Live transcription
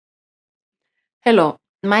Hello,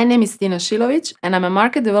 my name is Tina Shilovic, and I'm a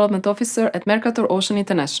Market Development Officer at Mercator Ocean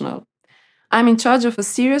International. I'm in charge of a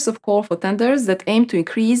series of call for tenders that aim to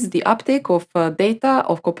increase the uptake of data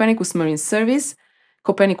of Copernicus Marine Service,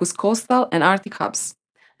 Copernicus Coastal, and Arctic hubs.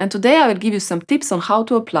 And today I will give you some tips on how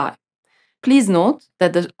to apply. Please note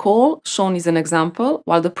that the call shown is an example,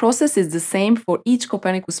 while the process is the same for each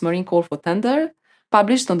Copernicus Marine call for tender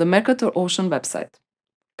published on the Mercator Ocean website.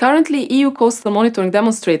 Currently, EU Coastal Monitoring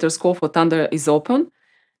Demonstrators call for tender is open,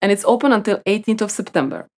 and it's open until 18th of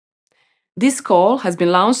September. This call has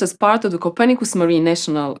been launched as part of the Copernicus Marine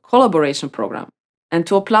National Collaboration Program. And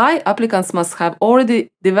to apply, applicants must have already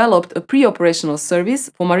developed a pre-operational service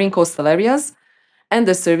for marine coastal areas, and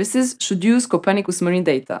their services should use Copernicus Marine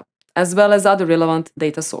data, as well as other relevant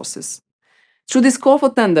data sources. Through this call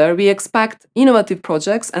for tender, we expect innovative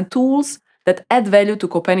projects and tools that add value to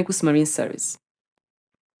Copernicus Marine Service.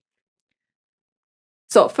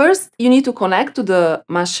 So first, you need to connect to the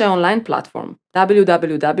MarchésOnline platform,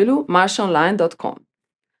 www.MarchésOnline.com.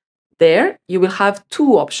 There, you will have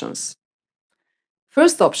two options.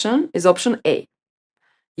 First option is option A.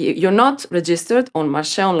 You're not registered on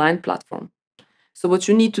MarchésOnline platform. So what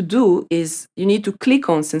you need to do is you need to click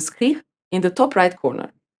on S'inscrire in the top right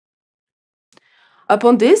corner.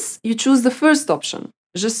 Upon this, you choose the first option,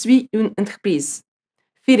 Je suis une entreprise.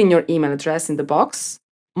 Fill in your email address in the box,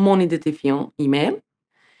 Mon identifiant email.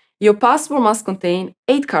 Your password must contain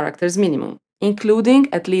 8 characters minimum, including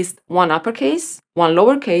at least one uppercase, one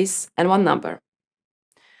lowercase, and one number.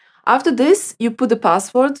 After this, you put the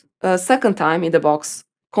password a second time in the box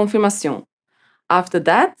Confirmation. After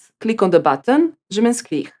that, click on the button Je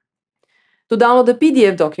m'inscris. To download the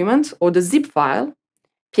PDF document or the zip file,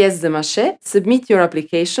 pièce de maché, submit your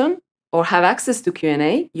application, or have access to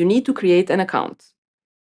Q&A, you need to create an account.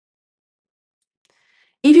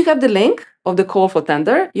 If you have the link of the call for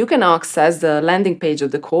tender, you can now access the landing page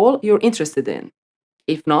of the call you're interested in.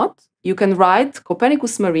 If not, you can write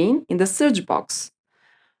Copernicus Marine in the search box.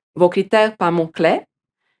 Vos critères par mots-clés.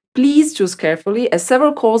 Please choose carefully, as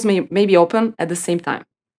several calls may be open at the same time.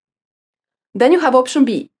 Then you have option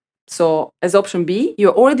B. So as option B,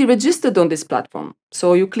 you're already registered on this platform.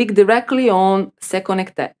 So you click directly on Se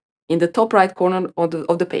connecter in the top right corner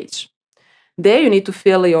of the page. There you need to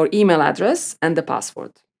fill your email address and the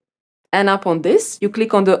password. And upon this, you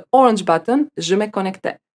click on the orange button, Je me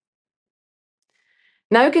connecter.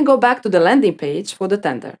 Now you can go back to the landing page for the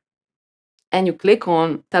tender. And you click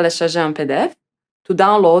on Télécharger en PDF to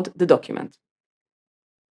download the document.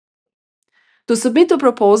 To submit a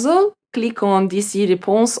proposal, click on DC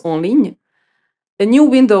Réponse en ligne. A new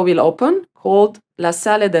window will open called La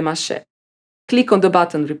Salle des Marchés. Click on the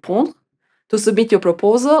button Répondre to submit your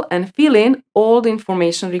proposal and fill in all the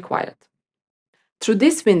information required. Through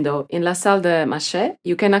this window in La Salle des Marchés,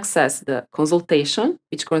 you can access the consultation,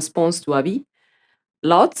 which corresponds to avis,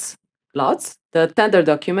 lots, the tender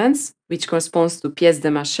documents, which corresponds to pièces de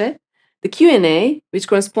marché, the Q&A, which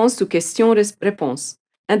corresponds to questions-réponses,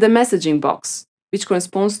 and the messaging box, which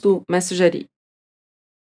corresponds to messagerie.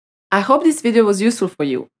 I hope this video was useful for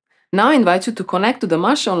you. Now I invite you to connect to the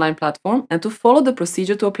MarchésOnline platform and to follow the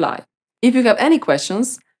procedure to apply. If you have any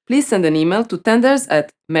questions, please send an email to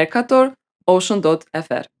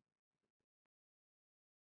tenders@mercatorocean.fr.